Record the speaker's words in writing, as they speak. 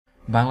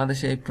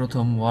বাংলাদেশে এই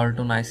প্রথম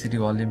ওয়ালটন আইসিটি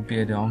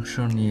অলিম্পিয়াডে অংশ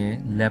নিয়ে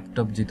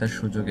ল্যাপটপ জেতার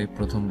সুযোগ এই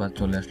প্রথমবার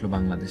চলে আসলো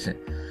বাংলাদেশে।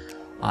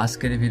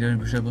 আজকের এই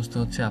ভিডিওর বিষয়বস্তু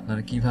হচ্ছে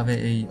আপনারা কিভাবে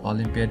এই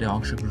অলিম্পিয়াডে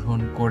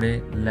অংশগ্রহণ করে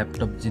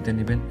ল্যাপটপ জিতে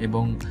নেবেন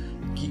এবং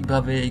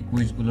কিভাবে এই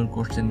কুইজগুলোর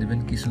কোশ্চেন নেবেন,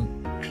 কিছু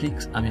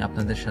ট্রিক্স আমি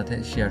আপনাদের সাথে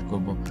শেয়ার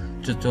করব।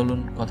 তো চলুন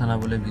কথা না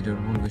বলে ভিডিওর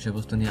মূল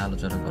বিষয়বস্তু নিয়ে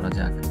আলোচনা করা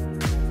যাক।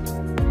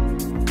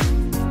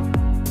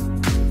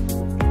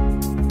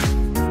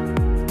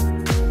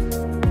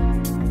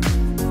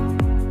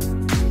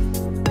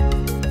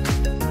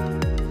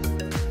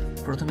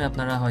 প্রথমে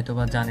আপনারা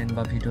হয়তোবা জানেন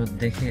বা ভিডিও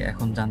দেখে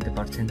এখন জানতে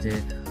পারছেন যে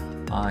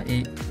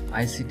এই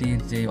আইসিটির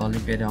যে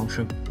অলিম্পিয়াডে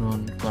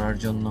অংশগ্রহণ করার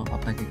জন্য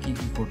আপনাকে কি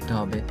কি করতে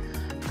হবে।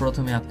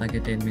 প্রথমে আপনাকে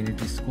 10 মিনিট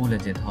স্কুলে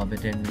যেতে হবে।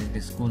 10 মিনিট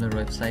স্কুলের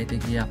ওয়েবসাইটে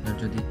গিয়ে আপনার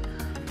যদি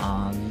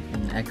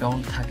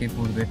অ্যাকাউন্ট থাকে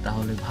পূর্বের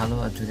তাহলে ভালো,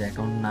 আর যদি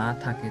অ্যাকাউন্ট না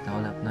থাকে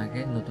তাহলে আপনাকে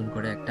নতুন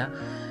করে একটা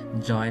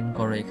জয়েন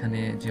করো, এখানে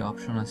যে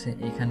অপশন আছে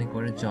এখানে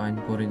করে জয়েন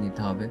করে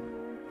নিতে হবে।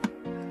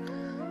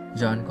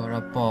 জয়েন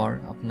করার পর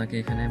আপনাকে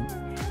এখানে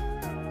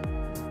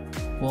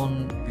কোন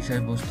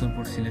বিষয়বস্তুর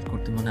উপর সিলেক্ট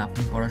করতে, মানে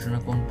আপনি পড়াশোনা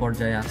কোন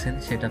পর্যায়ে আছেন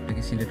সেটা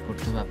আপনাকে সিলেক্ট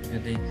করতে হবে। আপনি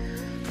যদি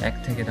 1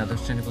 থেকে দ্বাদশ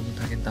শ্রেণী পর্যন্ত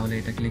থাকেন তাহলে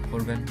এটা ক্লিক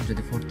করবেন।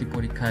 যদি ভর্তি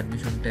পরীক্ষা,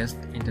 অ্যাডমিশন টেস্ট,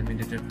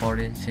 ইন্টারমিডিয়েটের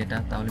পরে সেটা,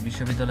 তাহলে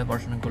বিশ্ববিদ্যালয়ে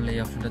পড়াশোনা করলে এই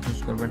অপশনটা চুজ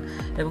করবেন।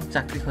 এবং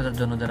চাকরি খোঁজার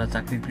জন্য যারা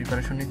চাকরির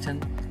প্রিপারেশন নিচ্ছেন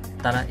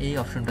তারা এই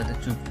অপশনটাতে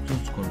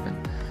চুজ করবেন।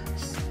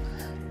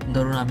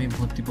 ধরুন আমি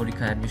ভর্তি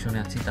পরীক্ষা অ্যাডমিশনে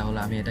আছি, তাহলে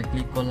আমি এটা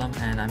ক্লিক করলাম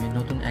অ্যান্ড আমি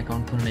নতুন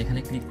অ্যাকাউন্ট খুললে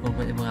এখানে ক্লিক করব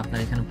এবং আপনার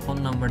এখানে ফোন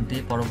নাম্বার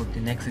দিয়ে পরবর্তী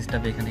নেক্সট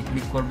স্টেপে এখানে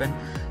ক্লিক করবেন।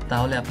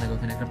 তাহলে আপনাকে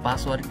ওখানে একটা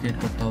পাসওয়ার্ড ক্রিয়েট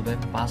করতে হবে।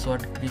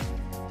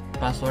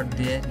 পাসওয়ার্ড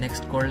দিয়ে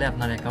নেক্সট করলে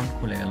আপনার অ্যাকাউন্ট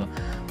খুলে গেল।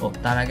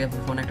 তার আগে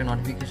ফোনে একটা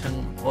নোটিফিকেশন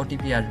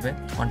ওটিপি আসবে,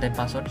 ওয়ান টাইম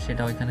পাসওয়ার্ড,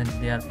 সেটা ওইখানে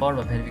দেওয়ার পর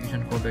বা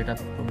ভেরিফিকেশন কোড এটা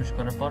প্রবেশ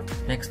করার পর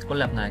নেক্সট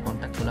করলে আপনার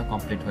অ্যাকাউন্টটা খোলা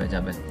কমপ্লিট হয়ে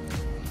যাবে।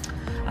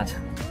 আচ্ছা,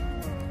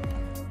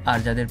 আর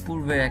যাদের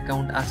পূর্বে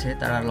অ্যাকাউন্ট আছে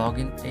তারা লগ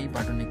ইন এই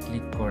বাটনে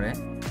ক্লিক করে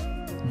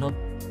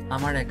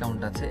আমার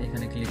অ্যাকাউন্ট আছে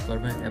এখানে ক্লিক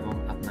করবেন এবং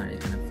আপনার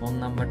এখানে ফোন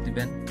নাম্বার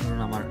দিবেন।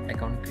 ধরুন আমার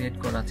অ্যাকাউন্ট ক্রিয়েট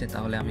করা আছে,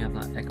 তাহলে আমি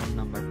আপনার account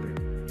number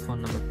phone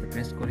number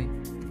press করি।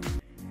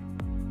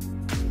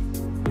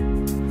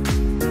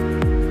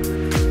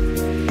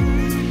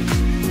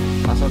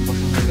 পাসওয়ার্ড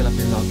পছন্দ হয়ে গেলে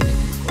আপনি লগ ইনে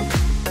ক্লিক করবেন।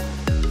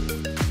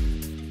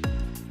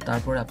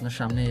 তারপরে আপনার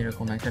সামনে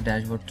এরকম একটা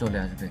ড্যাশবোর্ড চলে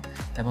আসবে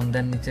এবং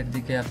দেন নিচের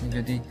দিকে আপনি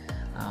যদি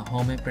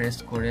হোমে প্রেস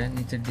করে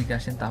নিচের দিকে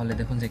আসেন তাহলে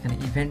দেখুন যে এখানে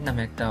ইভেন্ট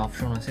নামে একটা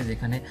অপশন আছে,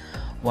 যেখানে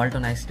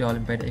ওয়ালটন আইসিটি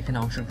অলিম্পিয়াড এখানে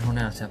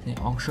অংশগ্রহণে আছে। আপনি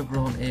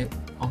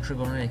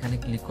অংশগ্রহণের এখানে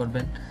ক্লিক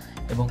করবেন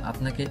এবং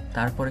আপনাকে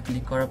তারপরে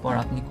ক্লিক করার পর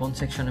আপনি কোন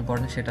সেকশনে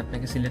পড়েন সেটা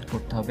আপনাকে সিলেক্ট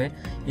করতে হবে।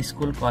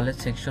 স্কুল, কলেজ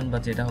সেকশন বা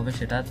যেটা হবে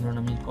সেটা। ধরুন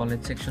আমি কলেজ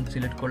সেকশন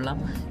সিলেক্ট করলাম।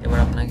 এবার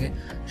আপনাকে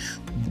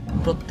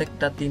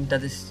প্রত্যেকটা 3টা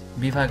যে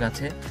বিভাগ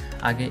আছে,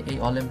 আগে এই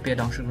অলিম্পিয়াড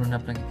অংশগ্রহণে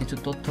আপনাকে কিছু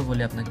তথ্য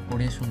বলে আপনাকে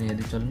পড়িয়ে শুনিয়ে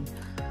দিই, চলুন।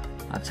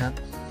 আচ্ছা,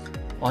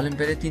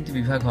 অলিম্পিয়াডে 3টি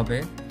বিভাগ হবে।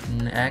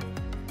 1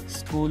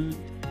 স্কুল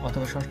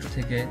অথবা 6ষ্ঠ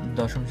থেকে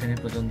 10ম শ্রেণী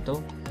পর্যন্ত,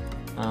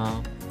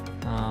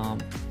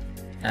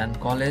 অ্যান্ড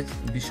কলেজ,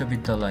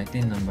 বিশ্ববিদ্যালয়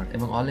 3 নম্বর।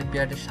 এবং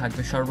অলিম্পিয়াডে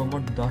থাকবে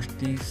সর্বমোট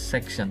 10টি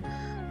সেকশন,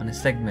 মানে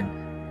সেগমেন্ট।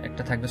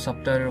 একটা থাকবে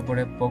সফটওয়্যারের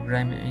উপরে,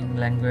 প্রোগ্রামিং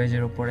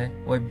ল্যাঙ্গুয়েজের উপরে,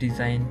 web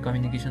design,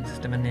 communication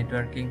system and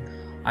networking,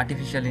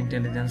 artificial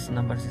intelligence,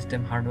 number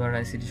system, hardware,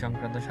 ICT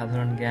সংক্রান্ত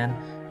সাধারণ জ্ঞান,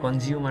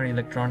 কনজিউমার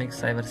ইলেকট্রনিক্স,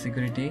 সাইবার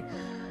সিকিউরিটি।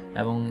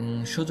 এবং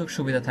সুযোগ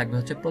সুবিধা থাকবে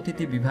হচ্ছে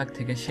প্রতিটি বিভাগ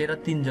থেকে সেরা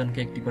 3 জনকে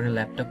একটি করে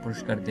ল্যাপটপ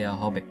পুরস্কার দেওয়া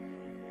হবে।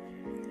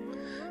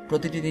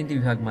 প্রতিটি 3টি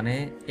বিভাগ মানে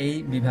এই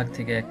বিভাগ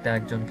থেকে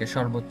একজনকে,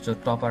 সর্বোচ্চ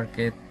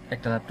টপারকে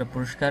একটা ল্যাপটপ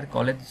পুরস্কার,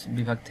 কলেজ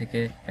বিভাগ থেকে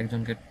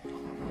একজনকে,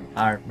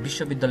 আর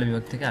বিশ্ববিদ্যালয়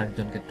বিভাগ থেকে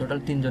আরেকজনকে, টোটাল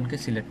 3 জনকে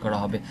সিলেক্ট করা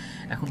হবে।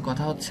 এখন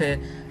কথা হচ্ছে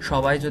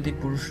সবাই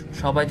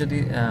যদি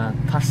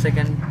ফার্স্ট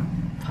সেকেন্ড,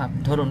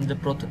 ধরুন যে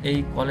এই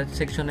কলেজ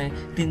সেকশনে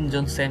 3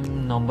 জন সেম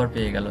নম্বর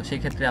পেয়ে গেল, সেই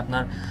ক্ষেত্রে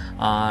আপনার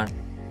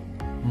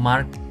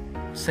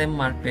সেম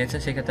মার্ক পেয়েছে,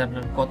 সেক্ষেত্রে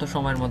আপনার কত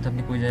সময়ের মধ্যে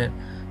আপনি কুইজে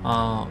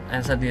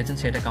অ্যান্সার দিয়েছেন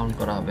সেটা কাউন্ট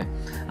করা হবে।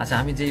 আচ্ছা,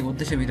 আমি যেই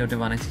উদ্দেশ্যে ভিডিওটি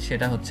বানাইছি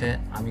সেটা হচ্ছে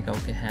আমি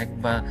কাউকে হ্যাক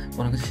বা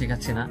কোনো কিছু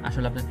শেখাচ্ছি না,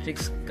 আসলে আপনার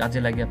ট্রিক্স কাজে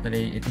লাগিয়ে আপনার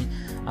এটি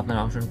আপনারা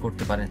অংশগ্রহণ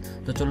করতে পারেন।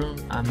 তো চলুন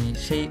আমি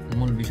সেই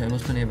মূল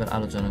বিষয়বস্তু নিয়ে এবার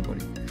আলোচনা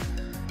করি।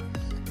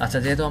 আচ্ছা,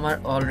 যেহেতু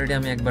অলরেডি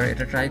আমি একবার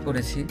এটা ট্রাই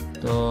করেছি,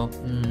 তো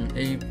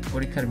এই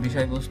পরীক্ষার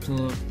বিষয়বস্তু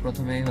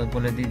প্রথমেই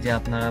বলে দিই যে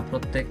আপনারা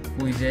প্রত্যেক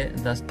কুইজে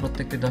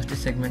প্রত্যেকটি 10টি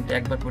সেগমেন্টে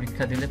একবার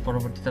পরীক্ষা দিলে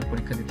পরবর্তীতে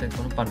পরীক্ষা দিতে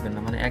কোনো পারবেন না,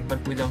 মানে একবার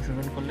কুইজে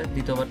অংশগ্রহণ করলে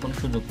দ্বিতীয়বার কোনো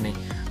সুযোগ নেই।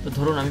 তো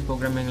ধরুন আমি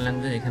প্রোগ্রামিং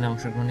ল্যাঙ্গুয়েজ এখানে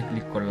অংশগ্রহণে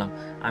ক্লিক করলাম।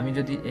 আমি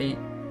যদি এই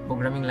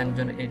প্রোগ্রামিং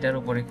ল্যাঙ্গুয়েজ এটার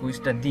উপরে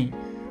কুইজটা দিই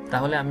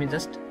তাহলে আমি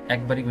জাস্ট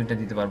একবারই কুইজটা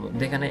দিতে পারবো।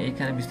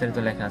 এইখানে বিস্তারিত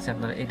লেখা আছে,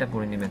 আপনারা এটা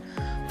পড়ে নেবেন।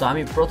 তো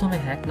আমি প্রথমে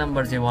হ্যাক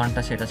নাম্বার যে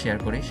 1টা সেটা শেয়ার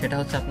করি। সেটা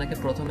হচ্ছে আপনাকে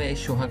প্রথমে এই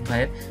সোহাগ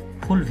ভাইয়ের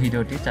ফুল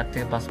ভিডিওটি 4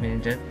 থেকে 5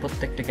 মিনিটের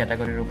প্রত্যেকটি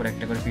ক্যাটাগরির উপর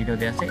একটা করে ভিডিও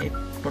দেওয়া আছে। এই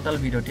টোটাল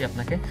ভিডিওটি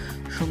আপনাকে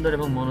সুন্দর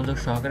এবং মনোযোগ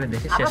সহকারে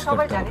দেখে শেষ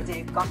করতে হবে।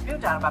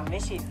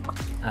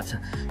 আচ্ছা,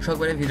 সোহাগ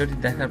ভাইয়ের ভিডিওটি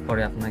দেখার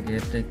পরে আপনাকে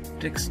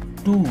ট্রিক্স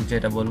 2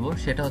 যেটা বলবো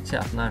সেটা হচ্ছে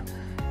আপনার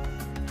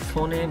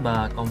ফোনে বা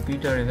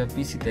কম্পিউটারে বা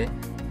পিসিতে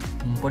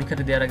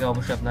পরীক্ষাটি দেওয়ার আগে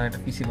অবশ্যই আপনার একটা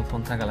পিসি বা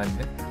ফোন থাকা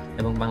লাগবে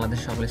এবং বাংলাদেশ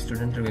সকল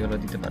স্টুডেন্টরা এগুলো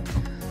দিতে পারবে।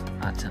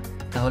 আচ্ছা,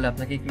 তাহলে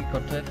আপনাকে কি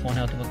করতে হবে, ফোনে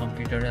অথবা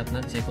কম্পিউটারে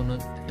আপনার যে কোনো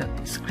একটা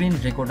স্ক্রিন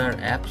রেকর্ডার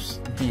অ্যাপস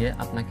দিয়ে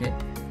আপনাকে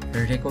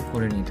রেকর্ড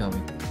করে নিতে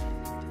হবে।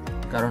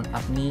 কারণ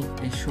আপনি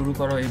এই শুরু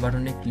করো এই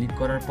বাটনে ক্লিক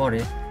করার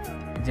পরে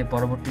যে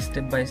পরবর্তী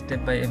স্টেপ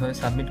বাই এভাবে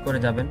সাবমিট করে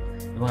যাবেন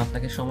এবং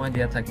আপনাকে সময়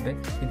দেওয়া থাকবে,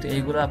 কিন্তু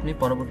এইগুলো আপনি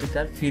পরবর্তীতে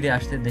আর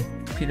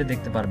ফিরে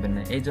দেখতে পারবেন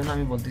না। এই জন্য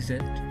আমি বলতেছি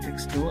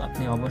ট্রিক্স 2,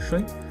 আপনি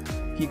অবশ্যই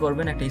কি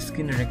করবেন, একটা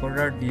স্ক্রিন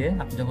রেকর্ডার দিয়ে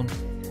আপনি যখন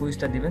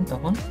কুইজটা দিবেন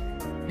তখন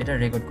এটা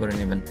রেকর্ড করে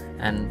নেবেন,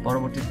 অ্যান্ড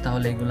পরবর্তীতে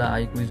তাহলে এইগুলা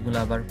কুইজগুলো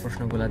আবার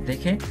প্রশ্নগুলো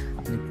দেখে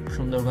আপনি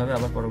সুন্দরভাবে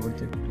আবার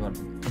পরবর্তীতে দিতে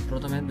পারবেন।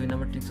 প্রথমে 2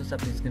 নম্বর ট্রিক্স হচ্ছে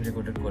আপনি স্ক্রিন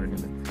রেকর্ডেড করে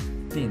নেবেন।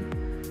 3,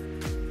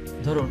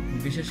 ধরুন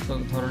বিশেষ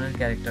ধরনের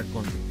ক্যারেক্টার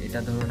কোনটি, এটা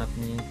ধরুন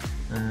আপনি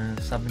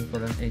সাবমিট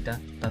করেন এইটা,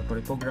 তারপরে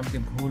প্রোগ্রামের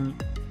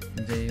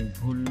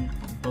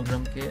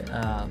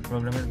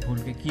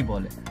ভুলকে কি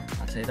বলে,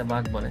 আচ্ছা এটা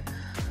বাগ বলে।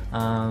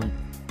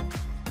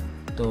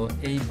 তো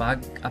এই বাগ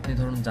আপনি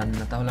ধরুন জানেন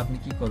না, তাহলে আপনি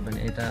কি করবেন,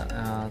 এটা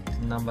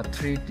নাম্বার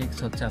 3 ট্রিক্স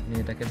হচ্ছে আপনি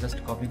এটাকে জাস্ট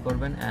কপি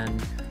করবেন অ্যান্ড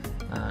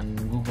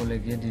গুগলে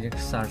গিয়ে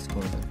ডিরেক্ট সার্চ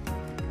করবেন,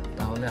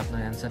 তাহলে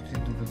আপনার অ্যান্সারটি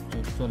দ্রুত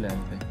চলে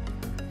আসবে।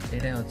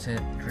 এটাই হচ্ছে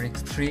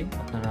ট্রিক্স 3।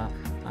 আপনারা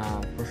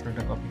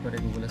প্রশ্নটা কপি করে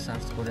গুগলে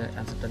সার্চ করে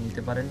অ্যান্সারটা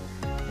নিতে পারেন,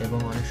 এবং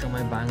অনেক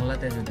সময়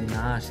বাংলাতে যদি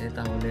না আসে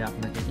তাহলে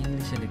আপনাকে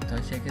ইংলিশে লিখতে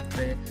হয়।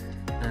 সেক্ষেত্রে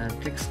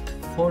ট্রিক্স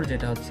 4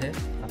 যেটা হচ্ছে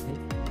আপনি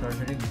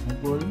সরাসরি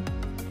গুগল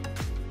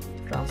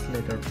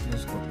ট্রান্সলেটর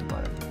ইউজ করতে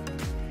পারেন,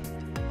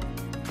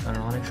 কারণ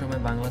অনেক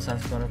সময় বাংলা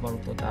সার্চ করার পর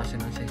তো আসে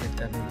না।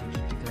 সেক্ষেত্রে আপনি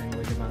ডিস্ট্রিক্ট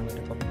ল্যাঙ্গুয়েজে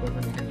বাংলাটা কপি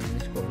করবেন, এখানে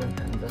ইংলিশ করবেন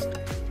অ্যান্ড জাস্ট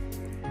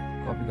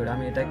কপি করে,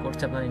 আমি এটাই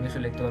করছি, আপনারা ইংলিশে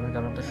লিখতে পারবেন,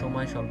 কারণ আপনার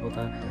সময়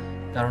স্বল্পতা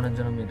কারণের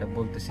জন্য আমি এটা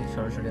বলতেছি।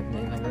 সরাসরি আপনি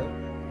এইভাবেও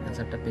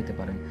অ্যান্সারটা পেতে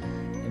পারেন,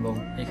 এবং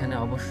এখানে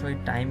অবশ্যই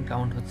টাইম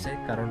কাউন্ট হচ্ছে,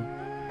 কারণ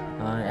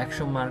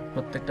 100 মার্ক,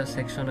 প্রত্যেকটা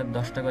সেকশনে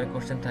 10টা করে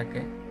কোশ্চেন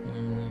থাকে,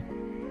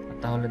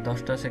 তাহলে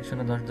 10টা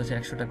সেকশনে 10 10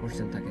 100টা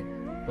কোশ্চেন থাকে,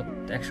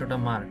 100টা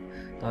মার্ক।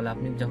 তাহলে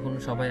আপনি যখন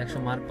সবাই 100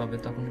 মার্ক পাবে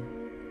তখন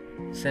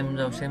সেম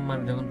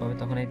মার্ক যখন পাবে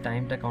তখন এই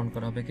টাইমটা কাউন্ট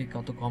করা হবে, কি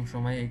কত কম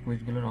সময়ে এই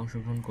কুইজগুলোর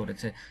অংশগ্রহণ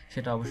করেছে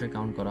সেটা অবশ্যই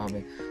কাউন্ট করা হবে।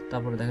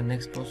 তারপরে দেখেন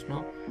নেক্সট প্রশ্ন,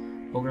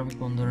 প্রোগ্রামে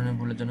কোন ধরনের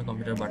ভুলের জন্য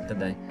কম্পিউটার বার্তা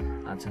দেয়।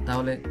 আচ্ছা,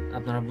 তাহলে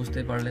আপনারা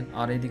বুঝতেই পারলেন,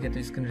 আর এইদিকে তো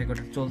স্ক্রিন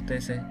রেকর্ডার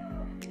চলতেছে।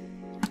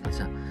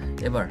 আচ্ছা,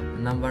 এবার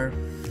নাম্বার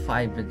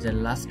 5 যে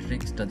লাস্ট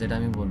ট্রিক্সটা যেটা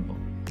আমি বলবো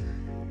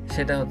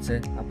সেটা হচ্ছে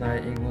আপনারা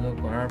এগুলো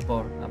করার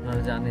পর আপনারা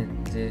জানেন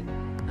যে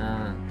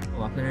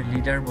আপনার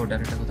লিডার বোর্ড,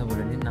 আর একটা কথা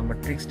বলে নিন, নাম্বার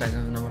ট্রিক্সটা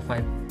নাম্বার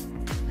 5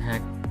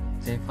 হ্যাক,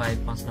 যে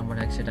 5 নম্বর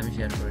হ্যাক সেটা আমি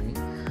শেয়ার করে নিই।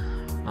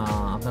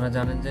 আপনারা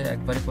জানেন যে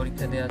একবারই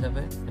পরীক্ষা দেওয়া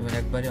যাবে এবং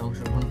একবারই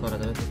অংশগ্রহণ করা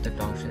যাবে,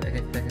 প্রত্যেকটা অংশে এক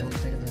একটা অ্যাকাউন্ট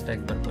থেকে জাস্ট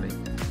একবার করেই।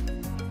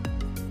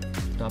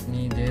 তো আপনি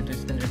যেহেতু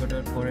স্ক্রিন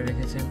রেকর্ডার করে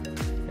রেখেছেন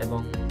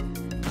এবং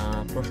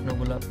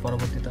প্রশ্নগুলো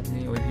পরবর্তীতে আপনি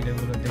ওই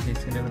ভিডিওগুলো দেখে,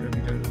 স্ক্রিন রেকর্ডার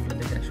ভিডিওগুলো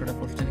দেখে 100টা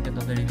কোশ্চেন কিন্তু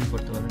আপনি রিভিউ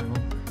করতে পারবেন, এবং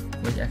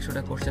ওই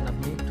 100টা কোশ্চেন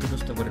আপনি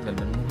মুখস্থ করে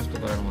ফেলবেন, মুখস্থ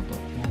করার মতো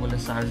গুগলে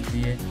সার্চ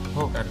দিয়ে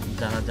হোক, আর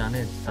যারা জানে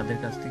তাদের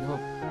কাছ থেকে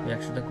হোক। ওই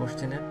 100টা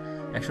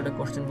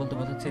কোশ্চেন বলতে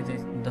বোঝাচ্ছে যে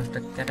 10টা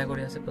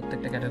ক্যাটাগরি আছে,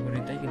 প্রত্যেকটা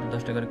ক্যাটাগরিতেই কিন্তু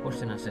 10টা করে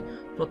কোশ্চেন আছে,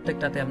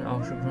 প্রত্যেকটাতে আপনি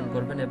অংশগ্রহণ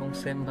করবেন এবং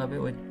সেমভাবে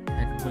ওই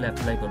হ্যাকগুলো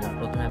অ্যাপ্লাই করবেন।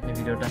 প্রথমে আপনি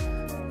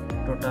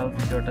টোটাল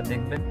ভিডিওটা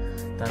দেখবেন,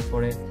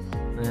 তারপরে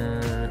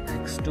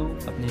X2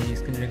 আপনি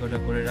স্ক্রিন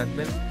রেকর্ডার করে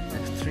রাখবেন,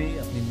 X3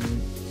 আপনি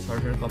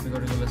সরাসরি কপি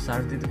করে গুলো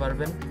সার্চ দিতে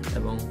পারবেন,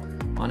 এবং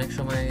অনেক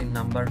সময়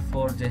নাম্বার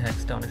 4 যে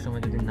হ্যাকসটা অনেক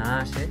সময় যদি না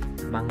আসে,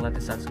 বাংলাতে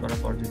সার্চ করার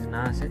পর যদি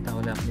না আসে,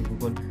 তাহলে আপনি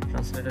গুগল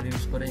ট্রান্সলেটর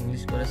ইউজ করে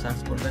ইংলিশ করে সার্চ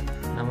করবেন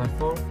নাম্বার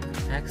 4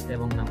 হ্যাকস,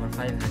 এবং নাম্বার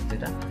 5 হ্যাক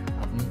যেটা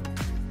আপনি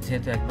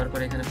যেহেতু একবার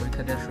করে এখানে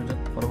পরীক্ষা দেওয়ার সুযোগ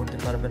পরবর্তী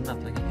পারবেন না,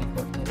 আপনাকে কি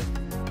করতে হবে,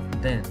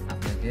 দেন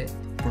আপনাকে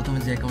প্রথমে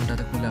যে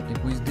অ্যাকাউন্টটাতে খুলে আপনি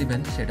কুইজ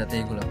দিবেন সেটাতে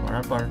এইগুলো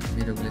করার পর,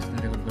 ভিডিওগুলো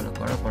স্ক্রিন রেকর্ডগুলো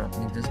করার পর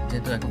আপনি জাস্ট,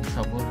 যেহেতু এখন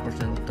সকল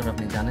প্রশ্নের উত্তর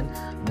আপনি জানেন,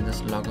 আপনি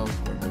জাস্ট লগ আউট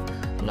করবেন।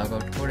 লগ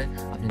আউট করে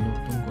আপনি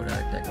নতুন করে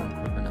আরেকটা অ্যাকাউন্ট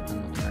খুলবেন, আপনার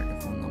নতুন আরেকটা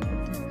ফোন নম্বর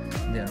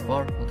দেওয়ার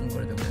পর নতুন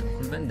করে যখন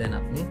খুলবেন, দেন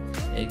আপনি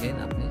এগেইন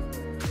আপনি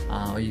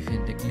ওই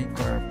ইভেন্টে ক্লিক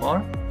করার পর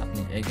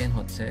আপনি এগেইন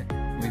হচ্ছে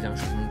কুইজ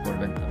অংশগ্রহণ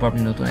করবেন। তারপর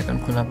আপনি নতুন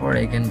অ্যাকাউন্ট খোলার পর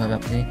এগেইন ভাবে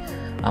আপনি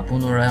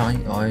পুনরায়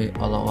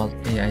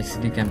এই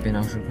ICT ক্যাম্পেইনে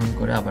অংশগ্রহণ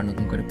করে আবার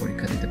নতুন করে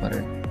পরীক্ষা দিতে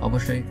পারেন।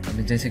 অবশ্যই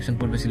আপনি যে সেকশন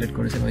পূর্বে সিলেক্ট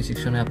করেছেন ওই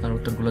সেকশনে আপনার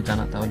উত্তরগুলো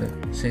জানা, তাহলে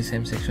সেই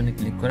সেম সেকশনে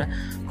ক্লিক করে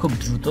খুব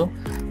দ্রুত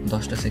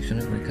 10টা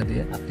সেকশনের পরীক্ষা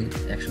দিয়ে আপনি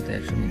 100তে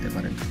 100 নিতে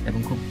পারেন, এবং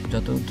খুব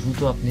যত দ্রুত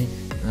আপনি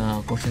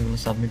কোশ্চেনগুলো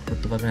সাবমিট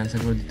করতে পারবেন,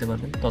 অ্যান্সারগুলো দিতে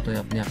পারবেন, ততই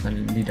আপনি আপনার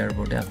লিডার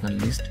বোর্ডে আপনার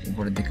লিস্ট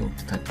উপরের দিকে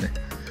উঠতে থাকবে।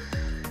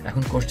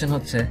 এখন কোশ্চেন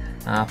হচ্ছে,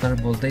 আপনারা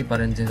বলতেই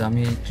পারেন যে আমি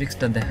এই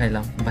ট্রিক্সটা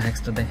দেখাইলাম বা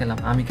হ্যাক্সটা দেখালাম,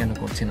 আমি কেন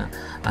করছি না।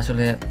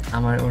 আসলে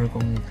আমার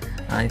ওরকম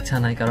ইচ্ছা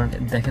নাই, কারণ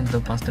দেখেন তো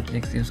 5টা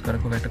ট্রিক্স ইউজ করা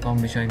খুব একটা কম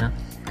বিষয় না,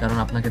 কারণ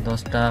আপনাকে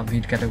 10টা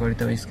ভিড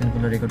ক্যাটাগরিতে ওই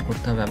স্ক্রিনগুলো রেকর্ড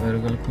করতে হবে, আবার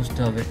ওগুলো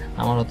খুঁজতে হবে।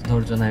 আমার অত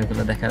ধৈর্য নাই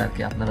ওগুলো দেখার আর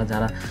কি। আপনারা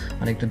যারা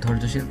অনেক একটু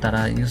ধৈর্যশীল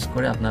তারা ইউজ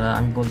করে, আপনারা,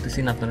 আমি বলতেছি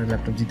না আপনারা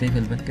ল্যাপটপ জিতেই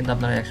ফেলবেন, কিন্তু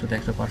আপনারা 100তে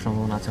 100 পাওয়ার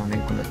সম্ভাবনা আছে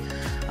অনেকগুলো।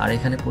 আর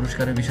এখানে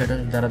পুরস্কারের বিষয়টা,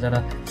 যারা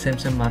সেম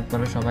মার্ক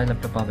পাবে সবাই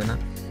ল্যাপটপ পাবে না,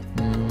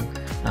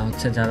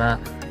 হচ্ছে যারা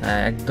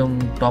একদম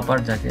টপার,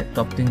 যাকে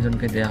টপ 3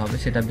 জনকে দেওয়া হবে,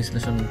 সেটা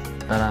বিশ্লেষণ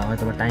তারা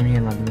হয়তো বা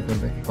টাইমিংয়ের মাধ্যমে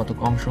করবে, কত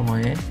কম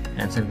সময়ে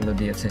অ্যান্সারগুলো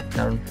দিয়েছে।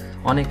 কারণ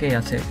অনেকেই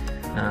আছে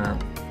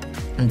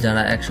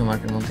যারা 100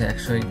 মার্কের মধ্যে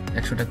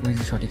 100টা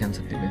কুইজই সঠিক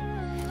অ্যান্সার দিবে।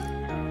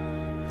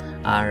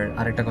 আর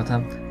আরেকটা কথা,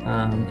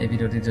 এই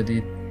ভিডিওটি যদি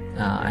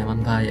আইমান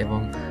ভাই এবং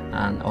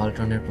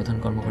ওয়ালটনের প্রধান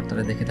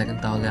কর্মকর্তারা দেখে থাকেন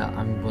তাহলে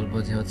আমি বলবো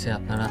যে হচ্ছে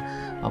আপনারা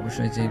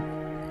অবশ্যই যে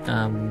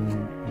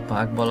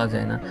বাগ বলা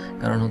যায় না,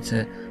 কারণ হচ্ছে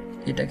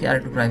এটাকে আর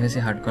একটু প্রাইভেসি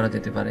হার্ড করা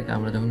যেতে পারে।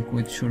 আমরা যখন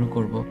কুইজ শুরু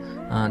করব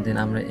দেন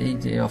আমরা এই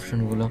যে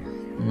অপশনগুলো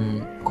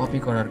কপি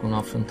করার কোনো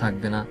অপশন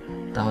থাকবে না,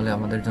 তাহলে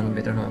আমাদের জন্য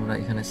বেটার হয়। আমরা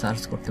এখানে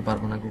সার্চ করতে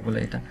পারবো না গুগলে,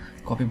 এটা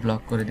কপি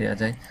ব্লক করে দেওয়া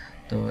যায়।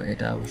 তো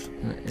এটা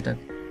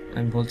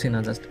আমি বলছি না,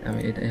 জাস্ট আমি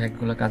এটা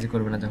হ্যাকগুলো কাজই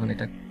করবে না যখন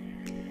এটা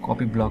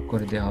কপি ব্লক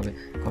করে দেওয়া হবে,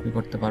 কপি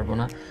করতে পারবো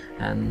না।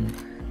 অ্যান্ড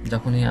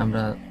যখনই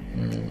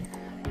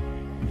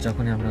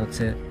আমরা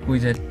হচ্ছে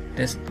কুইজের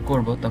টেস্ট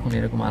করব তখন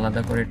এরকম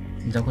আলাদা করে,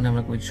 যখন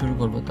আমরা কুইজ শুরু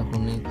করব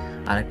তখনই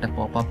আরেকটা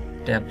পপ আপ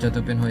ট্যাব যদি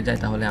ওপেন হয়ে যায়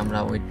তাহলে আমরা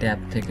ওই ট্যাব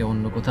থেকে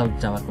অন্য কোথাও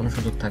যাওয়ার কোনো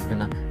সুযোগ থাকবে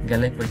না,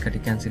 গেলে পরীক্ষাটি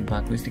ক্যান্সেল বা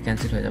কুইজটি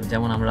ক্যান্সেল হয়ে যাবে।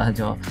 যেমন আমরা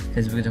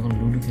ফেসবুকে যখন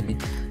লুডো খেলি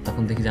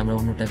তখন দেখি যে আমরা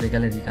অন্য ট্যাবে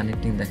গেলে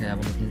রিকানেক্টিং দেখায়,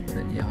 আবার নতুন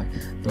করে হয়।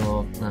 তো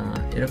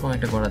এরকম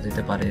একটা করা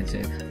যেতে পারে যে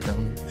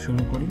যখন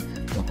শুরু করি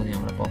তখনই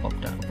আমরা পপ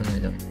আপটা ওপেন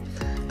হয়ে যাবে।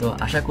 তো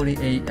আশা করি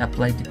এই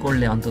অ্যাপ্লাইটি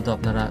করলে অন্তত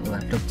আপনারা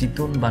ল্যাপটপ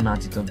জিতুন বা না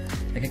জিতুন,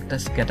 এক একটা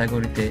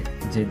ক্যাটাগরিতে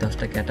যে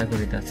 10টা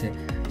ক্যাটাগরিতে আছে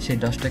সেই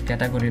 10টা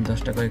ক্যাটাগরির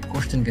 10টা করে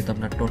কোশ্চেন কিন্তু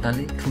আপনার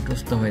টোটালি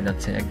ঠুটস্থ হয়ে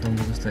যাচ্ছে, একদম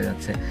মুখস্থ হয়ে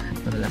যাচ্ছে।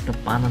 আপনারা ল্যাপটপ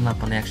পান না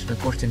পান 100টা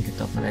কোশ্চেন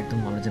কিন্তু আপনার একদম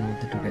নলেজের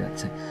মধ্যে ঢুকে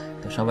যাচ্ছে।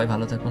 তো সবাই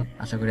ভালো থাকুন,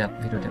 আশা করি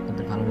ভিডিওটি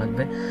আপনাদের ভালো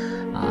লাগবে।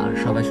 আর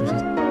সবার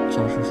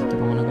সুস্বাস্থ্য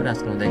কামনা করে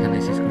আজকে আমাদের এখানে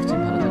শেষ করছি।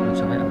 ভালো থাকুন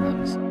সবাই, আল্লাহ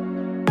হাফেজ।